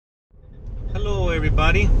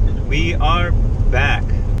everybody, we are back.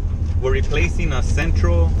 We're replacing a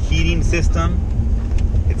central heating system.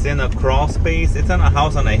 It's in a crawl space. It's on a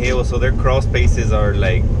house on a hill, so their crawl spaces are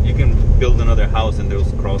like, you can build another house in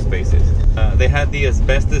those crawl spaces. They had the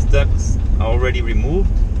asbestos ducts already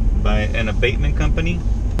removed by an abatement company.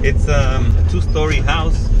 It's a two-story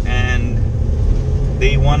house and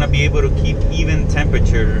they want to be able to keep even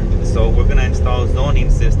temperature, so we're going to install a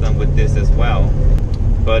zoning system with this as well.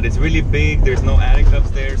 But it's really big, there's no attic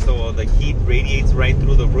upstairs, so the heat radiates right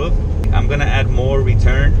through the roof. I'm going to add more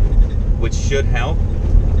return, which should help,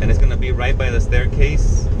 and it's going to be right by the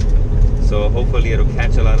staircase, so hopefully it'll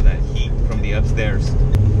catch a lot of that heat from the upstairs.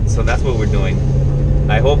 So that's what we're doing.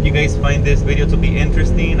 I hope you guys find this video to be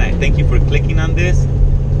interesting. I thank you for clicking on this,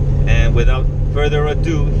 and without further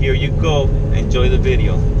ado, here you go. Enjoy the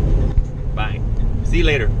video. Bye. See you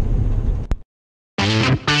later.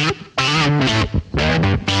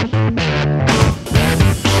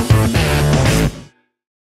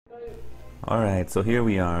 Alright, so here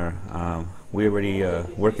we are.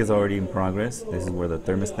 Work is already in progress. This is where the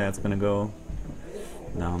thermostat's gonna go.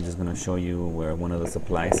 Now I'm just gonna show you where one of the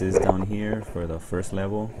supplies is down here for the first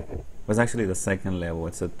level. It's actually the second level.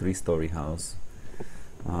 It's a 3-story house.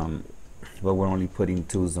 But we're only putting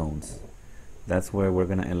 2 zones. That's where we're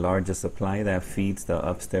gonna enlarge the supply that feeds the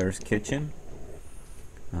upstairs kitchen.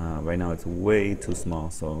 Right now it's way too small,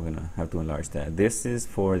 so we're gonna have to enlarge that. This is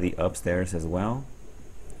for the upstairs as well,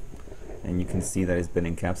 and you can see that it's been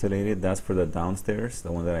encapsulated. That's for the downstairs,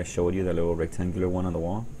 the one that I showed you, the little rectangular one on the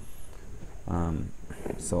wall.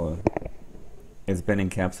 So it's been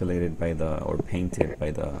encapsulated by or painted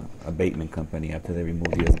by the abatement company. After they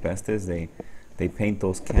remove the asbestos, they paint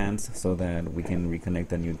those cans so that we can reconnect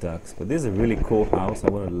the new ducts. But this is a really cool house. I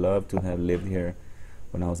would have loved to have lived here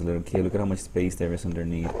when I was a little kid. Look at how much space there is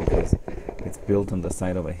underneath, because it's built on the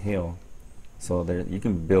side of a hill. So there, you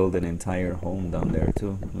can build an entire home down there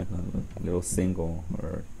too, like a little single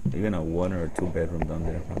or even a 1 or 2 bedroom down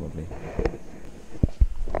there probably.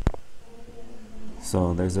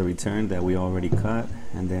 So there's a return that we already cut,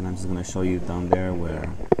 and then I'm just going to show you down there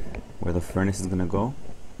where the furnace is going to go.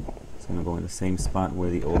 It's going to go in the same spot where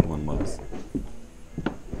the old one was.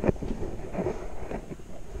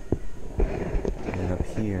 And up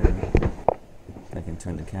here, I can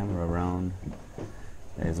turn the camera around,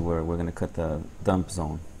 is where we're going to cut the dump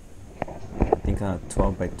zone. I think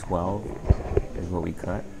 12 by 12 is what we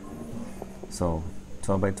cut. So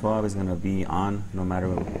 12 by 12 is going to be on no matter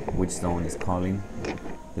which zone is calling.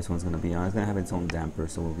 This one's going to be on. It's going to have its own damper,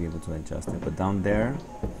 so we'll be able to adjust it. But down there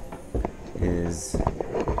is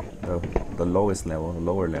the lowest level, the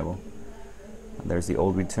lower level. There's the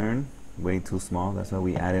old return, way too small. That's why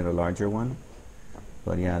we added a larger one.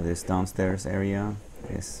 But yeah, this downstairs area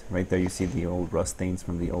is right there. You see the old rust stains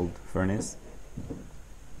from the old furnace.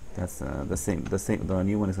 That's the same. The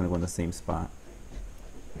new one is going to go in the same spot.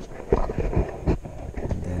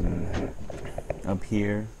 And then up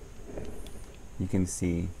here, you can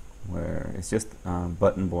see where it's just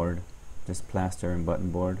button board, just plaster and button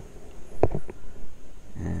board,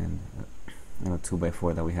 and a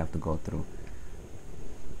 2x4 that we have to go through.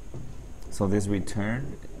 So this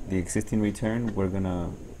return, the existing return, we're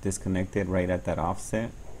gonna disconnect it right at that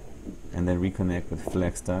offset and then reconnect with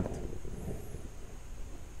flex duct.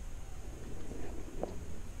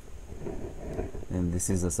 And this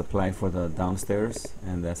is a supply for the downstairs,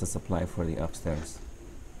 and that's a supply for the upstairs.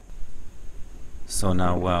 So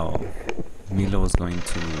now while Milo is going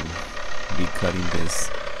to be cutting this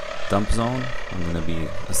dump zone, I'm going to be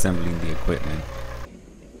assembling the equipment.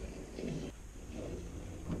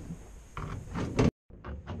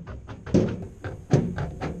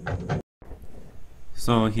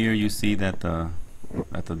 So here you see that the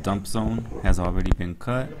dump zone has already been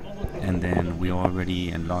cut, and then we already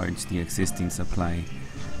enlarged the existing supply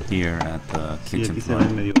here at the kitchen floor.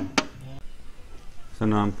 So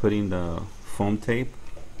now I'm putting the foam tape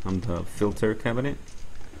on the filter cabinet.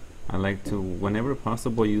 I like to, whenever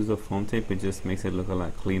possible, use a foam tape. It just makes it look a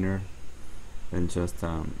lot cleaner than just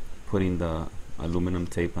putting the aluminum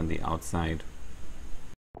tape on the outside.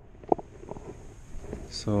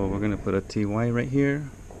 So we're going to put a TY right here.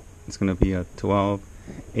 It's going to be a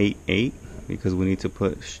 12-8-8 because we need to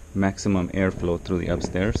push maximum airflow through the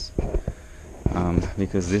upstairs.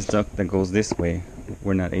 Because this duct that goes this way,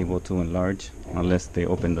 we're not able to enlarge unless they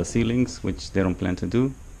open the ceilings, which they don't plan to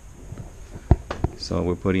do. So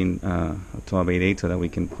we're putting a 12-8-8 so that we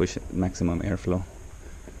can push maximum airflow.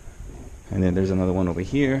 And then there's another one over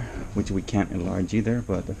here, which we can't enlarge either,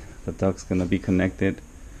 but the duct's going to be connected.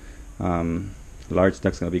 Large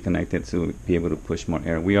duct's going to be connected to be able to push more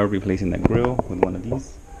air. We are replacing that grill with one of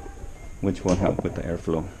these. which will help with the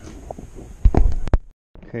airflow.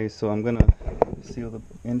 Okay, so I'm gonna seal the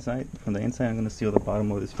inside. From the inside, I'm gonna seal the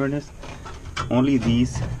bottom of this furnace. Only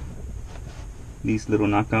these little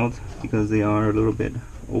knockouts, because they are a little bit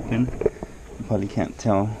open. You probably can't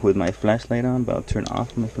tell with my flashlight on, but I'll turn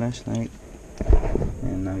off my flashlight,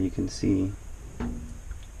 and now you can see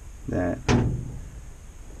that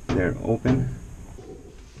they're open.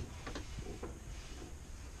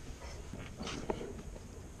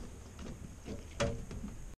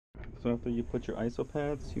 So after you put your ISO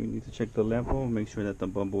pads, you need to check the level, make sure that the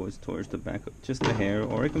bubble is towards the back, just a hair,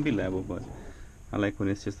 or it can be level, but I like when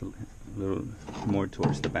it's just a little more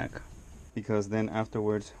towards the back. Because then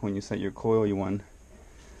afterwards, when you set your coil, you want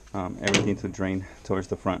everything to drain towards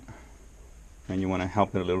the front. And you want to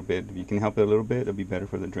help it a little bit. If you can help it a little bit, it'll be better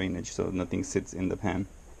for the drainage, so nothing sits in the pan.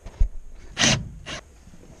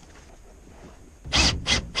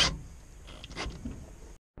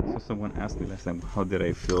 Someone asked me last time, how did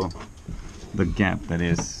I fill the gap that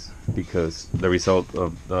is because the result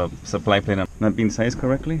of the supply plate not being sized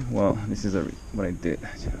correctly? Well, this is what I did.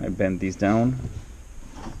 I bent these down,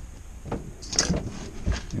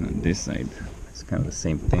 and on this side it's kind of the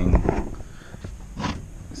same thing.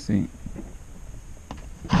 See,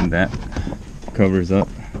 and that covers up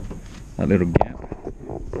a little gap,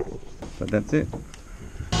 but that's it.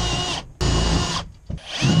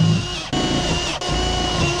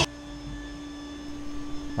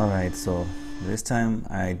 Alright, so this time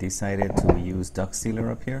I decided to use duct sealer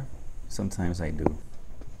up here. Sometimes I do.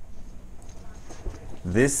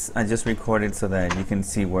 This I just recorded so that you can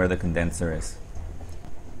see where the condenser is.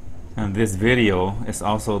 And this video is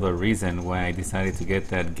also the reason why I decided to get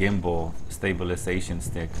that gimbal stabilization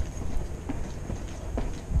stick.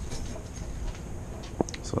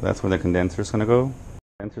 So that's where the condenser is going to go.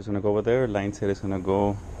 The condenser is going to go over there. Line set is going to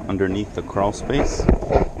go underneath the crawl space.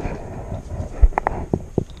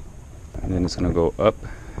 And then it's going to go up,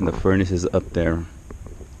 and the furnace is up there.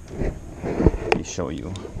 Let me show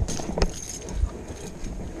you.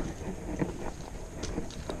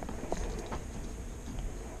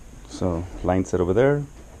 So line set over there,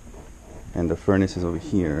 and the furnace is over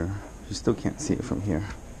here. You still can't see it from here,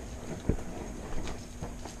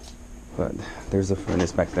 but there's a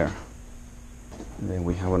furnace back there. And then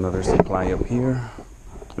we have another supply up here.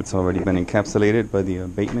 It's already been encapsulated by the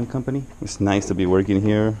abatement company. It's nice to be working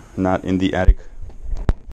here, not in the attic.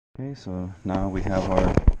 Okay, so now we have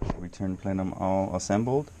our return plenum all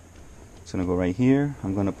assembled. It's gonna go right here.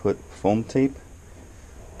 I'm gonna put foam tape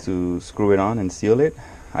to screw it on and seal it.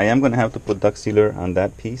 I am gonna have to put duct sealer on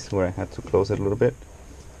that piece where I had to close it a little bit.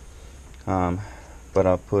 But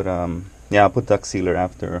I'll put I'll put duct sealer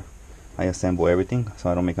after I assemble everything, so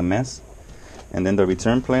I don't make a mess. And then the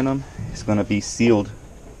return plenum is gonna be sealed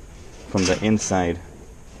from the inside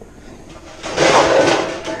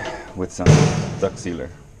with some duct sealer.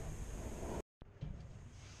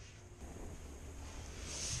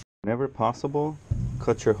 Whenever possible,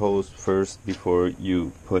 cut your hose first before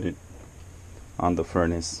you put it on the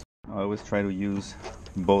furnace. I always try to use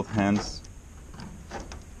both hands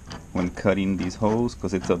when cutting these hoses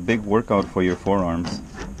because it's a big workout for your forearms.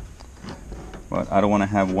 But I don't want to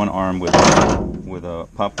have one arm with a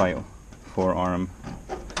Popeye forearm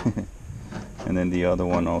and then the other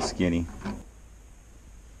one all skinny.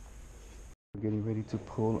 We're getting ready to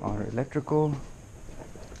pull our electrical.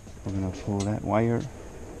 We're gonna pull that wire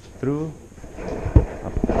through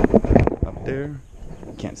up there.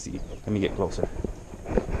 Can't see. Let me get closer.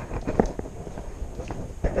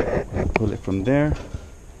 Pull it from there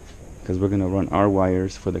because we're gonna run our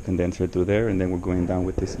wires for the condenser through there, and then we're going down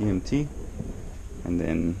with this EMT and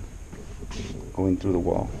then going through the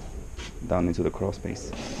wall down into the crawl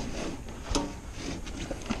space.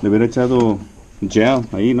 Le hubiera echado gel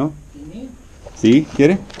ahí, ¿no? ¿Sí?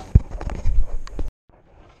 ¿Quiere?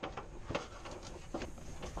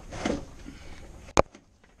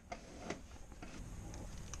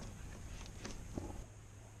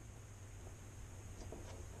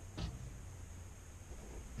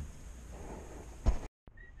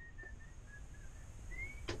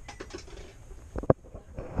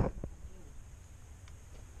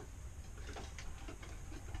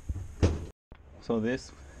 So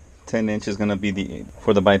this 10 inch is going to be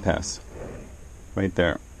for the bypass right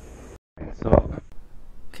there.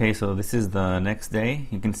 So this is the next day.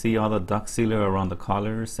 You can see all the duct sealer around the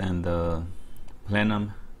collars, and the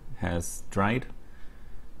plenum has dried.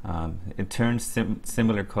 It turns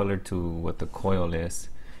similar color to what the coil is.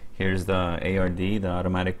 Here's the ARD, the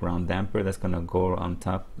automatic round damper, that's going to go on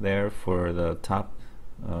top there for the top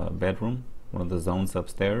bedroom, one of the zones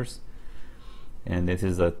upstairs. And this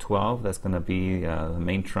is a 12. That's going to be the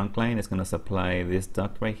main trunk line. It's going to supply this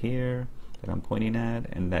duct right here that I'm pointing at,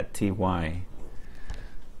 and that TY.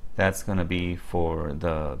 That's going to be for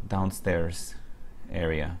the downstairs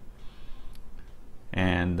area.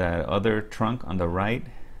 And that other trunk on the right,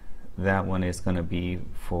 that one is going to be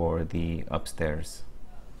for the upstairs.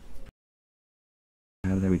 I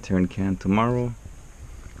have the return can tomorrow,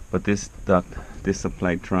 but this duct, this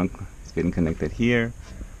supply trunk is getting connected here,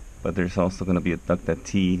 but there's also going to be a duct that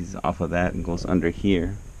tees off of that and goes under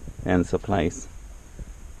here and supplies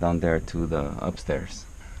down there to the upstairs.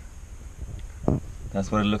 That's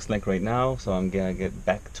what it looks like right now, so I'm gonna get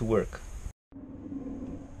back to work.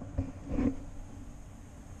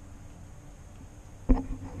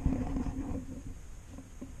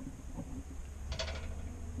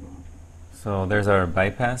 So there's our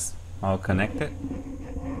bypass, all connected.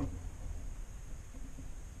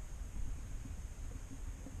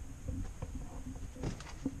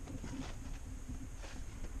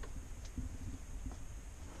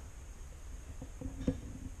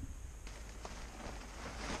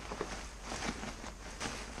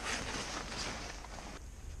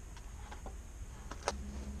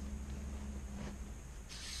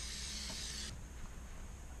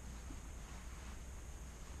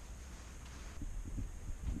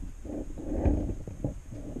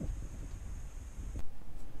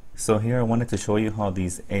 So here I wanted to show you how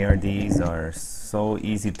these ARDs are so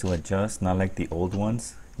easy to adjust, not like the old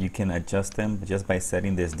ones. You can adjust them just by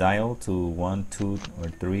setting this dial to 1, 2, or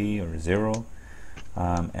 3, or 0.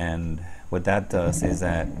 And what that does is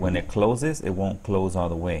that when it closes, it won't close all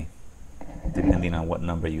the way, depending on what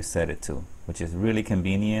number you set it to, which is really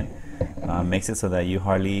convenient. Makes it so that you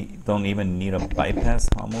hardly don't even need a bypass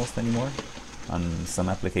almost anymore on some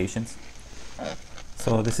applications.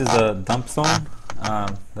 So this is a dump zone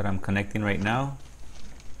that I'm connecting right now,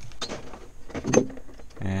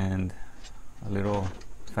 and a little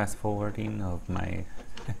fast forwarding of my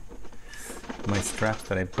my straps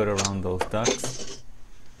that I put around those ducts.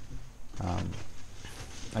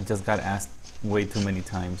 I just got asked way too many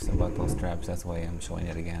times about those straps, that's why I'm showing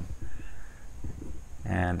it again.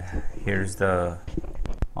 And here's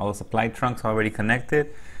all the supply trunks already connected.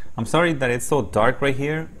 I'm sorry that it's so dark right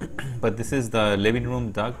here, but this is the living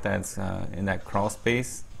room duct that's in that crawl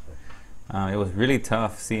space. It was really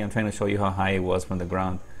tough. See, I'm trying to show you how high it was from the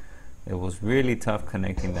ground. It was really tough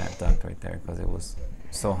connecting that duct right there because it was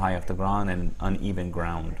so high off the ground and uneven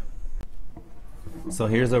ground. So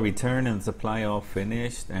here's the return and supply all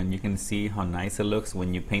finished, and you can see how nice it looks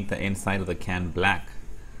when you paint the inside of the can black.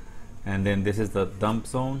 And then this is the dump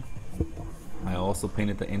zone. I also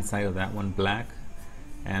painted the inside of that one black,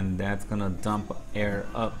 and that's gonna dump air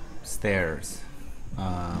upstairs.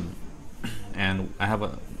 And I have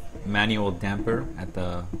a manual damper at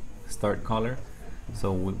the start collar,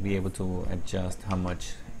 so we'll be able to adjust how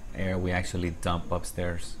much air we actually dump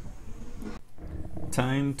upstairs.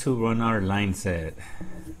 Time to run our line set.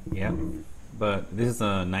 Yep, but this is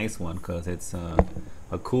a nice one because it's a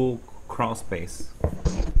cool crawl space,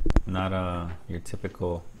 not your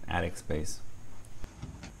typical attic space.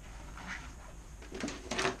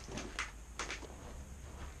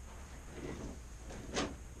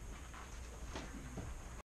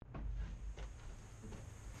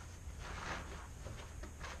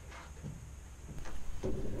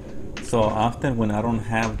 So often when I don't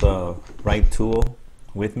have the right tool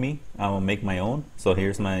with me, I will make my own. So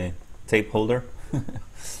here's my tape holder.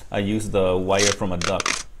 I use the wire from a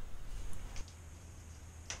duct.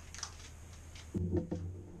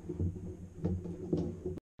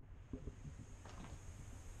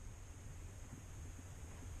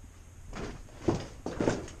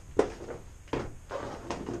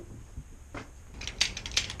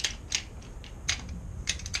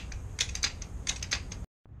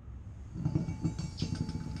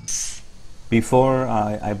 Before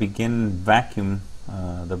I begin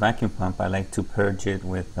the vacuum pump, I like to purge it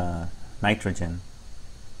with nitrogen.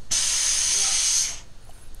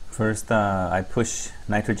 First, I push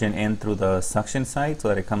nitrogen in through the suction side so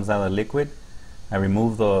that it comes out of liquid. I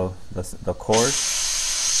remove the cord,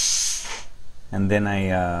 and then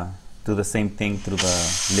I do the same thing through the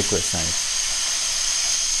liquid side.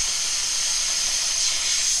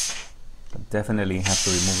 But definitely have to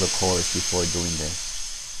remove the cords before doing this.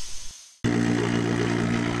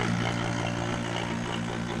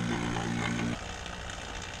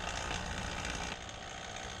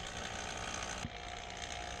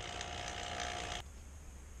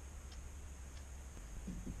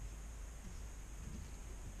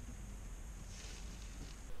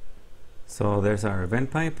 So there's our vent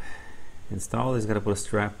pipe installed. It's got to put a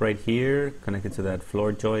strap right here connected to that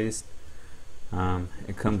floor joist.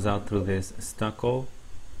 It comes out through this stucco,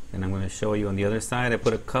 and I'm going to show you on the other side. I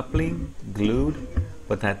put a coupling glued,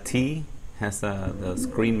 but that T has the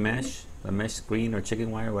screen mesh, the mesh screen or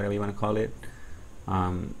chicken wire, whatever you want to call it.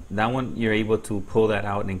 That one, you're able to pull that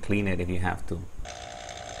out and clean it if you have to.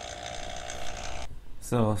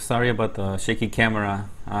 So sorry about the shaky camera.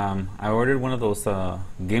 I ordered one of those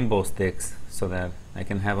gimbal sticks so that I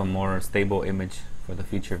can have a more stable image for the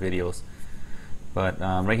future videos. But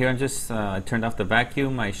right here, I turned off the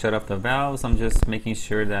vacuum, I shut off the valves. I'm just making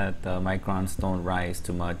sure that the microns don't rise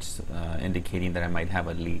too much, indicating that I might have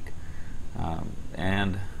a leak.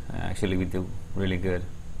 And actually we do really good.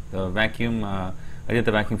 The vacuum, I did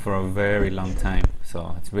the vacuum for a very long time,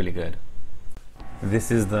 so it's really good.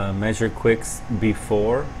 This is the Measure Quicks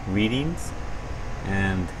before readings,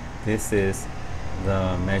 and this is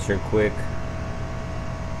the Measure Quick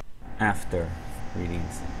after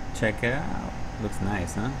readings. Check it out. Looks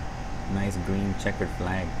nice, huh? Nice green checkered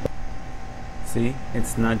flag. See,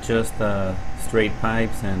 it's not just straight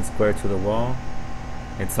pipes and square to the wall.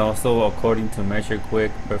 It's also, according to Measure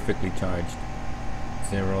Quick, perfectly charged.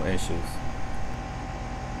 0 issues.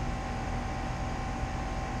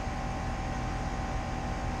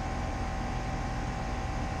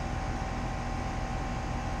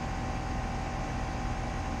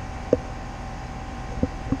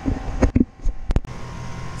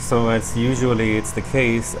 So as usually it's the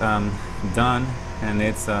case, done, and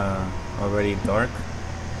it's already dark,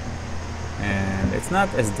 and it's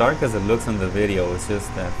not as dark as it looks on the video. It's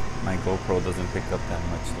just that my GoPro doesn't pick up that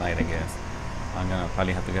much light, I guess. I'm gonna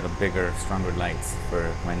probably have to get a bigger, stronger lights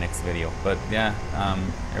for my next video. But yeah,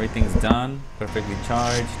 everything's done, perfectly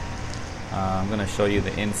charged. I'm gonna show you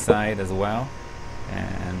the inside as well,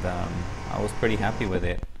 and I was pretty happy with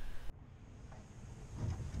it.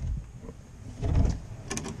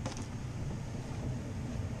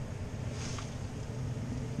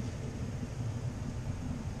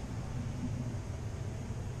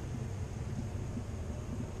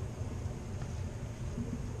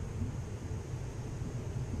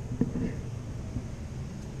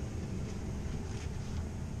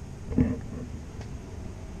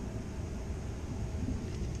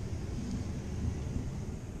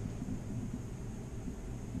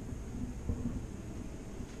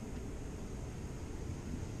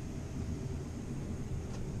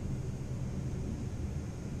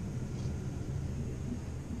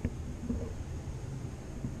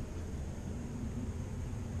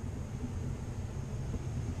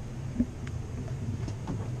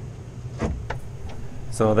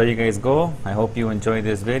 So there you guys go. I hope you enjoyed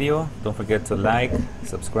this video. Don't forget to like,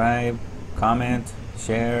 subscribe, comment,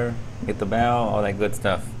 share, hit the bell, all that good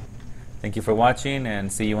stuff. Thank you for watching,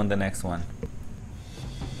 and see you on the next one.